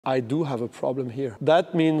I do have a problem here.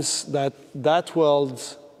 That means that that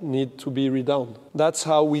weld need to be redone. That's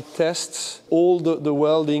how we test. All the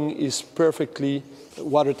welding is perfectly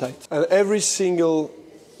watertight. And every single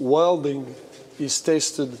welding is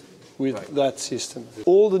tested with that system.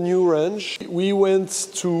 All the new range, we went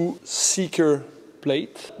to Seeker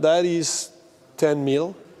plate. That is 10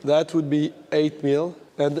 mil. That would be 8 mil.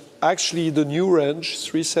 And actually the new range,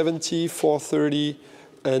 370, 430,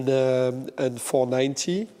 and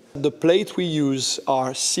 490. The plate we use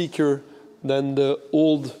are thicker than the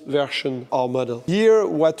old version, our model. Here,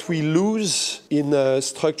 what we lose in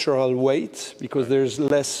structural weight, because there's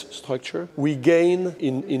less structure, we gain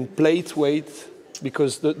in plate weight,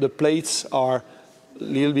 because the plates are a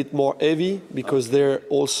little bit more heavy, because they're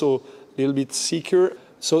also a little bit thicker.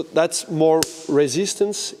 So that's more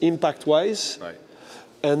resistance, impact-wise. Right.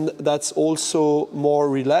 And that's also more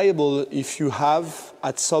reliable if you have,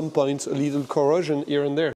 at some point, a little corrosion here and there.